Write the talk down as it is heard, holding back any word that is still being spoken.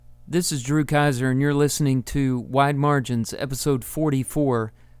This is Drew Kaiser, and you're listening to Wide Margins, episode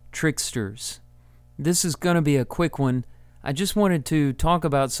 44, Tricksters. This is going to be a quick one. I just wanted to talk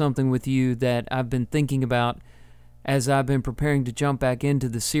about something with you that I've been thinking about as I've been preparing to jump back into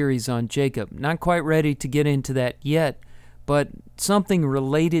the series on Jacob. Not quite ready to get into that yet, but something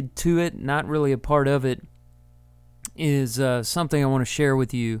related to it, not really a part of it, is something I want to share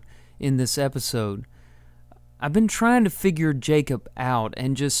with you in this episode. I've been trying to figure Jacob out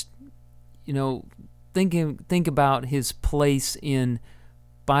and just think about his place in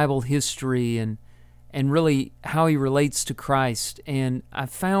Bible history and really how he relates to Christ. And I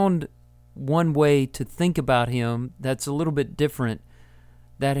found one way to think about him that's a little bit different,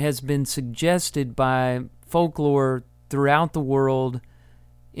 that has been suggested by folklore throughout the world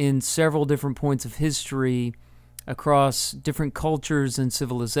in several different points of history across different cultures and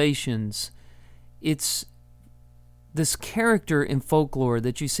civilizations. It's this character in folklore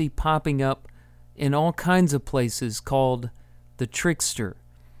that you see popping up in all kinds of places called the trickster.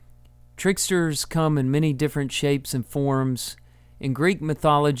 Tricksters come in many different shapes and forms. In Greek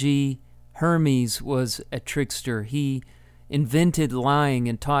mythology, Hermes was a trickster. He invented lying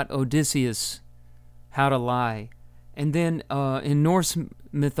and taught Odysseus how to lie. And then in Norse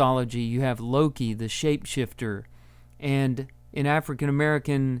mythology, you have Loki, the shapeshifter. And in African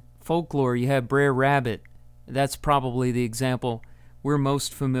American folklore, you have Brer Rabbit. That's probably the example we're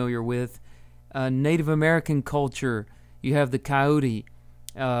most familiar with. Native American culture, you have the coyote.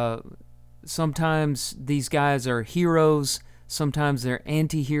 Sometimes these guys are heroes, sometimes they're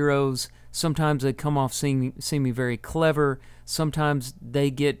anti-heroes, sometimes they come off seeming very clever, sometimes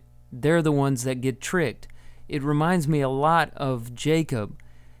they're the ones that get tricked. It reminds me a lot of Jacob,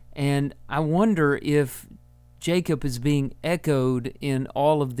 and I wonder if Jacob is being echoed in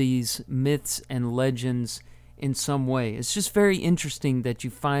all of these myths and legends in some way. It's just very interesting that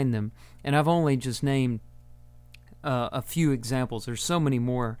you find them, and I've only just named a few examples. There's so many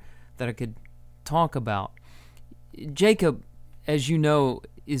more that I could talk about. Jacob, as you know,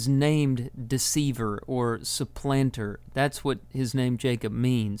 is named deceiver or supplanter. That's what his name Jacob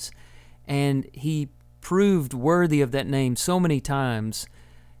means, and he proved worthy of that name so many times,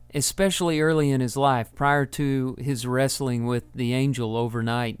 especially early in his life. Prior to his wrestling with the angel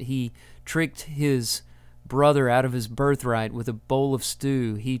overnight, he tricked his brother out of his birthright with a bowl of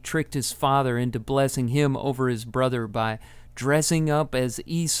stew. He tricked his father into blessing him over his brother by dressing up as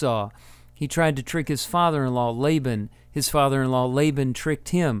Esau. He tried to trick his father-in-law Laban. His father-in-law Laban tricked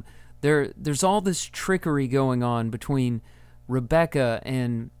him. There's all this trickery going on between Rebekah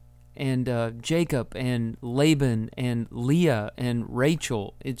and Jacob and Laban and Leah and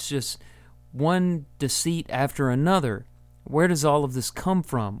Rachel. It's just one deceit after another. Where does all of this come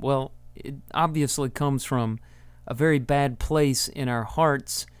from? Well, it obviously comes from a very bad place in our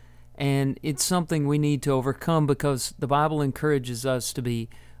hearts, and it's something we need to overcome because the Bible encourages us to be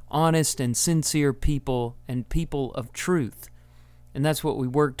honest and sincere people and people of truth, and that's what we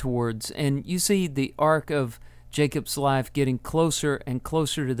work towards. And you see the arc of Jacob's life getting closer and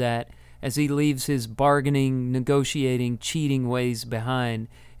closer to that as he leaves his bargaining, negotiating, cheating ways behind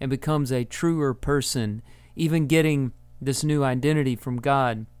and becomes a truer person, even getting this new identity from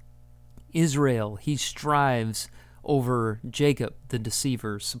God. Israel, he strives over Jacob, the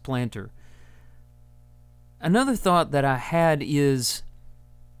deceiver, supplanter. Another thought that I had is,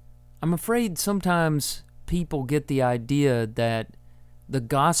 I'm afraid sometimes people get the idea that the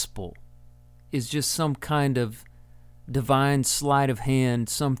gospel is just some kind of divine sleight of hand,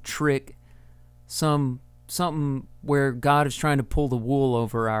 some trick, something where God is trying to pull the wool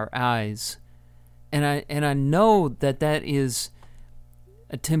over our eyes. And I know that is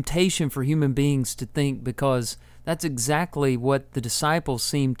a temptation for human beings to think, because that's exactly what the disciples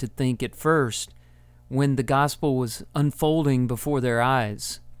seemed to think at first when the gospel was unfolding before their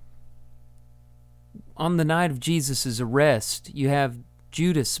eyes. On the night of Jesus' arrest, you have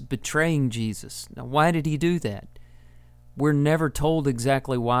Judas betraying Jesus. Now, why did he do that? We're never told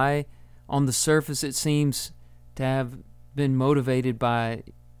exactly why. On the surface, it seems to have been motivated by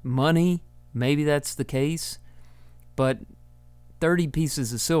money. Maybe that's the case. But 30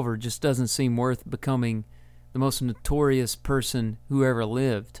 pieces of silver just doesn't seem worth becoming the most notorious person who ever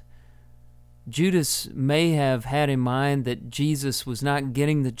lived. Judas may have had in mind that Jesus was not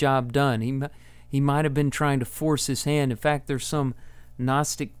getting the job done. He might have been trying to force his hand. In fact, there's some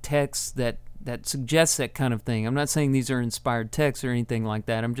Gnostic texts that suggests that kind of thing. I'm not saying these are inspired texts or anything like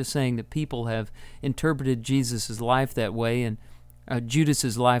that. I'm just saying that people have interpreted Jesus' life that way and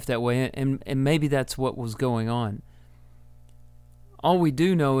Judas's life that way, and maybe that's what was going on. All we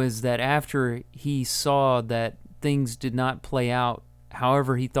do know is that after he saw that things did not play out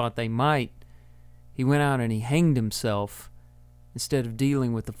however he thought they might, he went out and he hanged himself instead of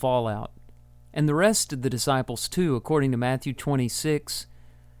dealing with the fallout. And the rest of the disciples too, according to Matthew 26,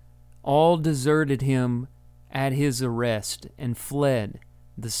 all deserted him at his arrest and fled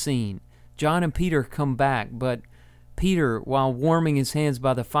the scene. John and Peter come back, but Peter, while warming his hands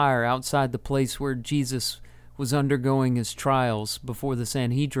by the fire outside the place where Jesus was undergoing his trials before the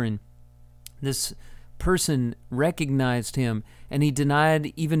Sanhedrin, this person recognized him, and he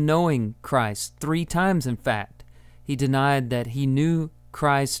denied even knowing Christ 3 times, in fact. He denied that he knew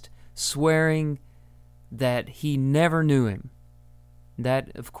Christ, swearing that he never knew him.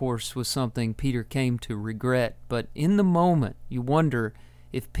 That, of course, was something Peter came to regret. But in the moment, you wonder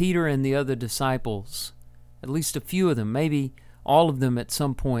if Peter and the other disciples, at least a few of them, maybe all of them at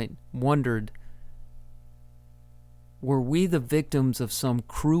some point, wondered, were we the victims of some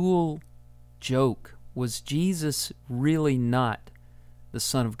cruel joke? Was Jesus really not the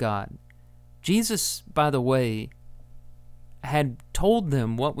Son of God? Jesus, by the way, had told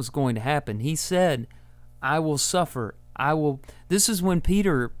them what was going to happen. He said, I will suffer. This is when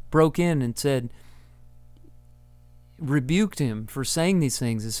Peter broke in and said, rebuked him for saying these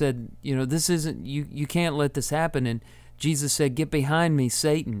things. He said, this isn't, you can't let this happen. And Jesus said, get behind me,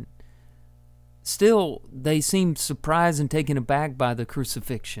 Satan. Still, they seemed surprised and taken aback by the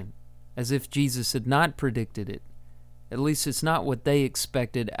crucifixion, as if Jesus had not predicted it. At least it's not what they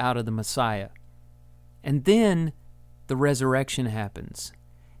expected out of the Messiah. And then the resurrection happens.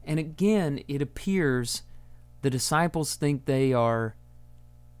 And again, it appears the disciples think they're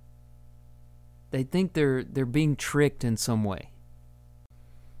being tricked in some way.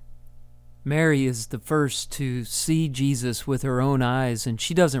 Mary is the first to see Jesus with her own eyes, and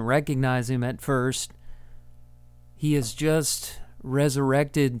she doesn't recognize him at first. He is just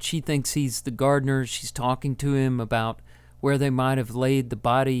resurrected. She thinks he's the gardener. She's talking to him about where they might have laid the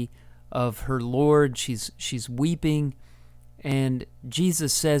body of her Lord. She's weeping, and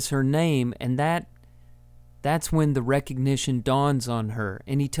Jesus says her name, and that's when the recognition dawns on her.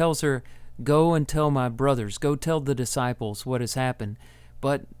 And he tells her, go and tell my brothers, go tell the disciples what has happened.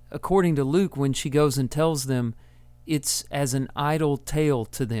 But according to Luke, when she goes and tells them, it's as an idle tale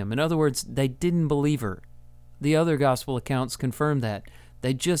to them. In other words, they didn't believe her. The other gospel accounts confirm that.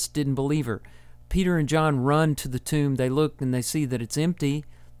 They just didn't believe her. Peter and John run to the tomb. They look and they see that it's empty.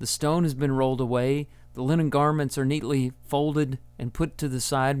 The stone has been rolled away. The linen garments are neatly folded and put to the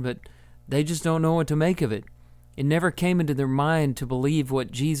side, but they just don't know what to make of it. It never came into their mind to believe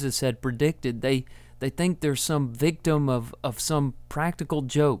what Jesus had predicted. They think they're some victim of some practical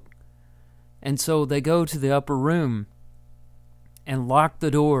joke. And so they go to the upper room and lock the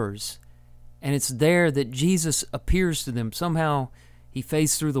doors. And it's there that Jesus appears to them. Somehow he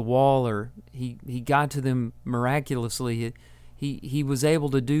phased through the wall, or he got to them miraculously. He was able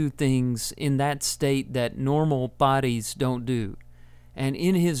to do things in that state that normal bodies don't do. And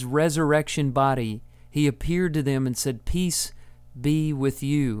in his resurrection body, he appeared to them and said, peace be with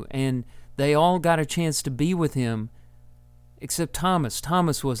you. And they all got a chance to be with him, except Thomas.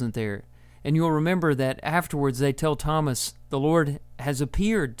 Thomas wasn't there. And you'll remember that afterwards they tell Thomas, the Lord has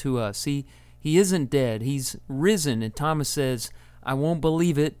appeared to us. He isn't dead. He's risen. And Thomas says, I won't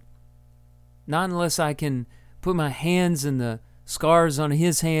believe it, not unless I can put my hands in the scars on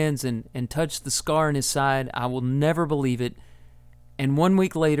his hands and touch the scar in his side. I will never believe it. And 1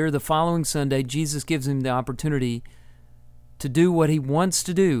 week later, the following Sunday, Jesus gives him the opportunity to do what he wants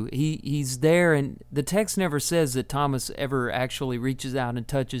to do. He's there, and the text never says that Thomas ever actually reaches out and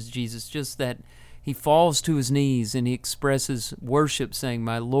touches Jesus, just that he falls to his knees and he expresses worship, saying,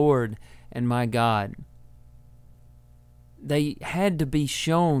 my Lord and my God. They had to be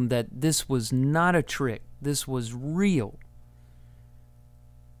shown that this was not a trick. This was real.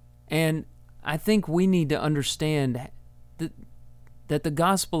 And I think we need to understand that the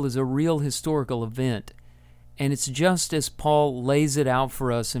gospel is a real historical event. And it's just as Paul lays it out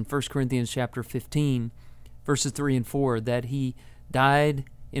for us in 1 Corinthians chapter 15, verses 3 and 4, that he died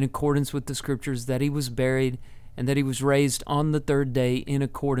in accordance with the Scriptures, that he was buried, and that he was raised on the third day in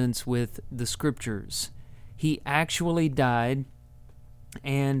accordance with the Scriptures. He actually died,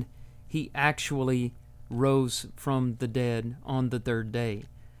 and he actually rose from the dead on the third day.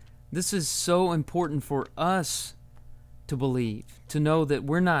 This is so important for us to believe, to know that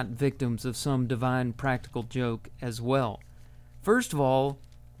we're not victims of some divine practical joke as well. First of all,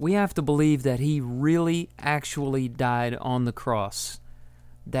 we have to believe that he really actually died on the cross,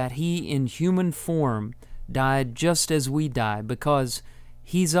 that he in human form died just as we die, because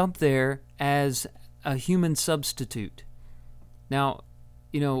he's up there as a human substitute. Now,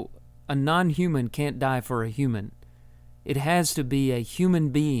 a non-human can't die for a human. It has to be a human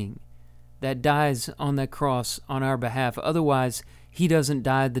being that dies on that cross on our behalf. Otherwise, he doesn't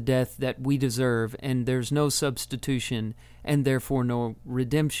die the death that we deserve, and there's no substitution, and therefore no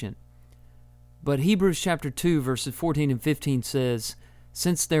redemption. But Hebrews chapter 2, verses 14 and 15 says,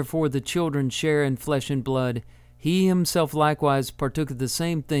 "Since therefore the children share in flesh and blood, he himself likewise partook of the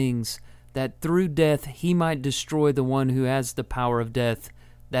same things, that through death he might destroy the one who has the power of death,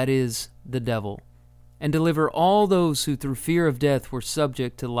 that is, the devil, and deliver all those who through fear of death were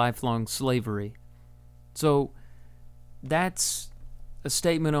subject to lifelong slavery." So that's a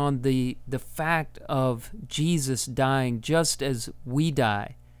statement on the fact of Jesus dying just as we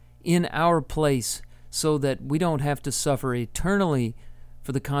die in our place, so that we don't have to suffer eternally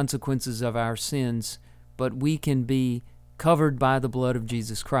for the consequences of our sins, but we can be covered by the blood of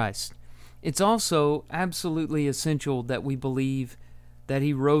Jesus Christ. It's also absolutely essential that we believe that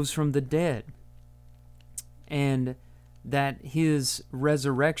he rose from the dead, and that his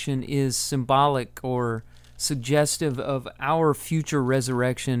resurrection is symbolic or suggestive of our future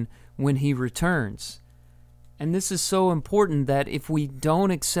resurrection when he returns. And this is so important that if we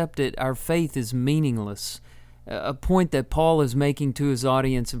don't accept it, our faith is meaningless. A point that Paul is making to his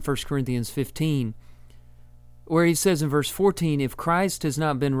audience in 1 Corinthians 15, where he says in verse 14, "If Christ has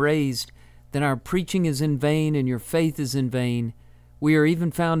not been raised, then our preaching is in vain and your faith is in vain. We are even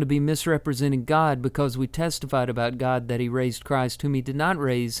found to be misrepresenting God, because we testified about God that he raised Christ, whom he did not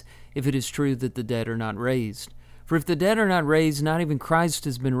raise, if it is true that the dead are not raised. For if the dead are not raised, not even Christ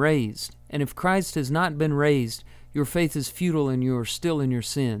has been raised. And if Christ has not been raised, your faith is futile and you are still in your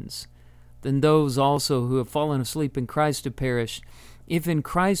sins. Then those also who have fallen asleep in Christ have perished. If in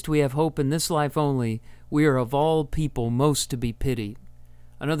Christ we have hope in this life only, we are of all people most to be pitied."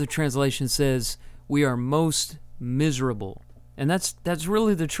 Another translation says, "We are most miserable." And that's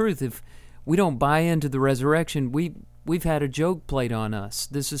really the truth. If we don't buy into the resurrection, we've had a joke played on us.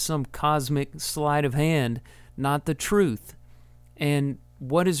 This is some cosmic sleight of hand, not the truth. And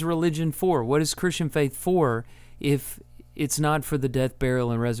what is religion for? What is Christian faith for if it's not for the death,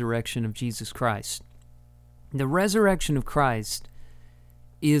 burial, and resurrection of Jesus Christ? The resurrection of Christ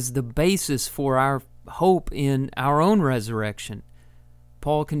is the basis for our hope in our own resurrection.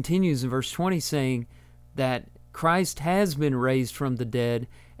 Paul continues in verse 20 saying that Christ has been raised from the dead,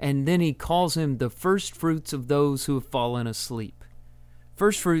 and then he calls him the first fruits of those who have fallen asleep.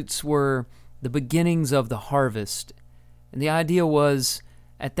 First fruits were the beginnings of the harvest. And the idea was,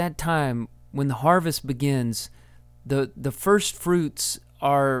 at that time, when the harvest begins, the first fruits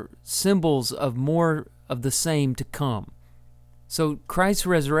are symbols of more of the same to come. So Christ's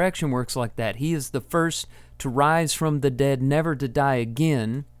resurrection works like that. He is the first to rise from the dead, never to die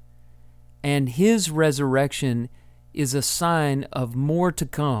again. And his resurrection is a sign of more to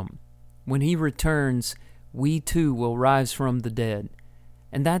come. When he returns, we too will rise from the dead.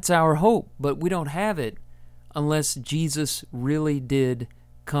 And that's our hope, but we don't have it unless Jesus really did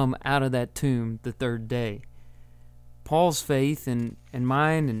come out of that tomb the third day. Paul's faith, and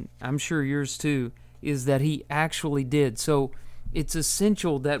mine, and I'm sure yours too, is that he actually did. So it's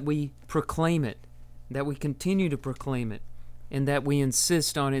essential that we proclaim it, that we continue to proclaim it, and that we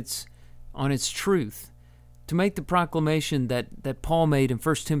insist on its truth. To make the proclamation that Paul made in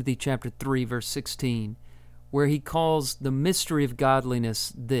 1 Timothy chapter 3, verse 16, where he calls the mystery of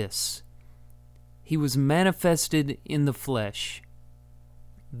godliness this: "He was manifested in the flesh,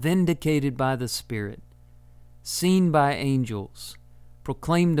 vindicated by the Spirit, seen by angels,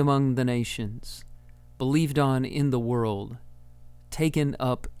 proclaimed among the nations, believed on in the world, taken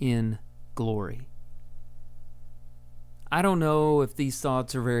up in glory." I don't know if these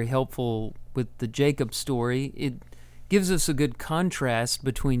thoughts are very helpful with the Jacob story. It gives us a good contrast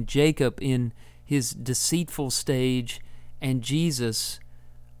between Jacob in his deceitful stage and Jesus.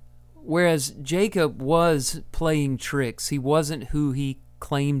 Whereas Jacob was playing tricks, he wasn't who he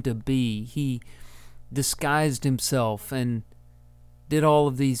claimed to be. He disguised himself and did all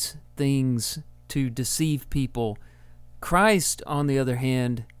of these things to deceive people. Christ, on the other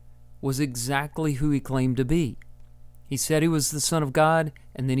hand, was exactly who he claimed to be. He said he was the Son of God,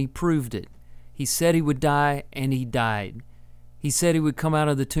 and then he proved it. He said he would die, and he died. He said he would come out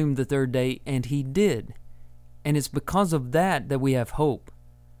of the tomb the third day, and he did. And it's because of that that we have hope.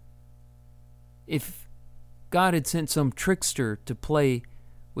 If God had sent some trickster to play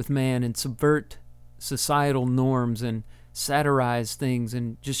with man and subvert societal norms and satirize things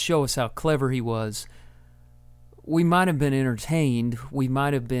and just show us how clever he was, we might have been entertained, we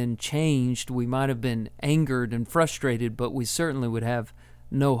might have been changed, we might have been angered and frustrated, but we certainly would have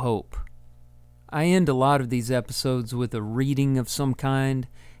no hope. I end a lot of these episodes with a reading of some kind,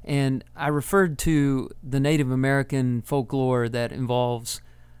 And I referred to the Native American folklore that involves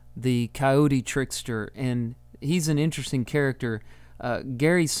the coyote trickster, and he's an interesting character.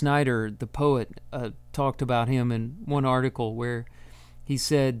 Gary Snyder, the poet, talked about him in one article where he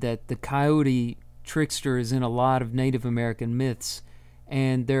said that the coyote trickster is in a lot of Native American myths,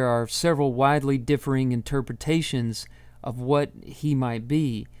 and there are several widely differing interpretations of what he might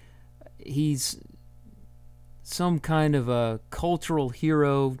be. He's some kind of a cultural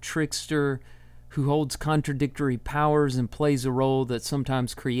hero, trickster, who holds contradictory powers and plays a role that's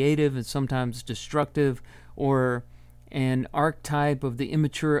sometimes creative and sometimes destructive, or an archetype of the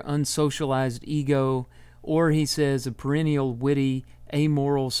immature, unsocialized ego, or he says a perennial, witty,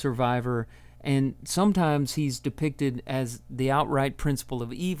 amoral survivor, and sometimes he's depicted as the outright principle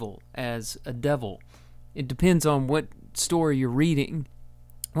of evil, as a devil. It depends on what story you're reading,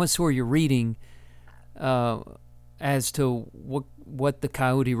 as to what the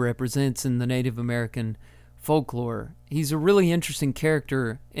coyote represents in the Native American folklore. He's a really interesting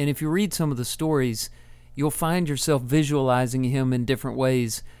character, and if you read some of the stories, you'll find yourself visualizing him in different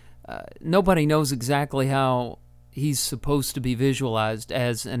ways. Nobody knows exactly how he's supposed to be visualized,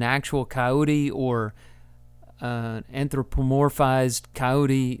 as an actual coyote or anthropomorphized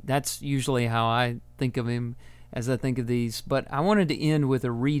coyote. That's usually how I think of him as I think of these. But I wanted to end with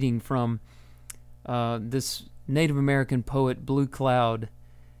a reading from this Native American poet, Blue Cloud,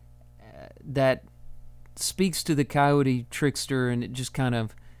 that speaks to the coyote trickster, and it just kind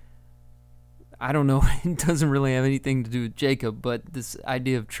of, I don't know, it doesn't really have anything to do with Jacob, but this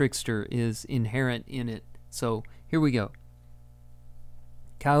idea of trickster is inherent in it. So here we go.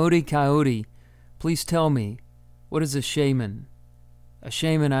 Coyote, coyote, please tell me, what is a shaman? A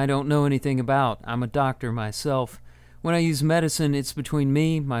shaman I don't know anything about. I'm a doctor myself. When I use medicine, it's between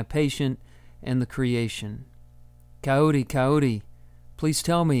me, my patient, and the creation. Coyote, coyote, please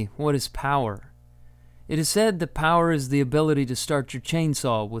tell me, what is power? It is said that power is the ability to start your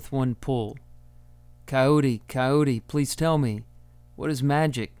chainsaw with one pull. Coyote, coyote, please tell me, what is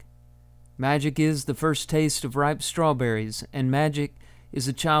magic? Magic is the first taste of ripe strawberries, and magic is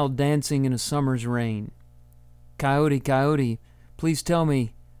a child dancing in a summer's rain. Coyote, coyote, please tell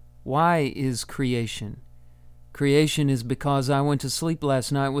me, why is creation? Creation is because I went to sleep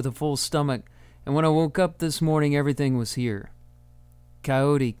last night with a full stomach, and when I woke up this morning, everything was here.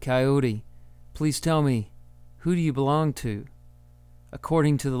 Coyote, coyote, please tell me, who do you belong to?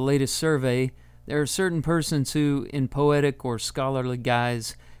 According to the latest survey, there are certain persons who, in poetic or scholarly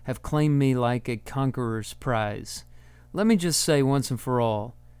guise, have claimed me like a conqueror's prize. Let me just say once and for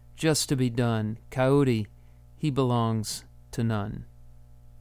all, just to be done, coyote, he belongs to none.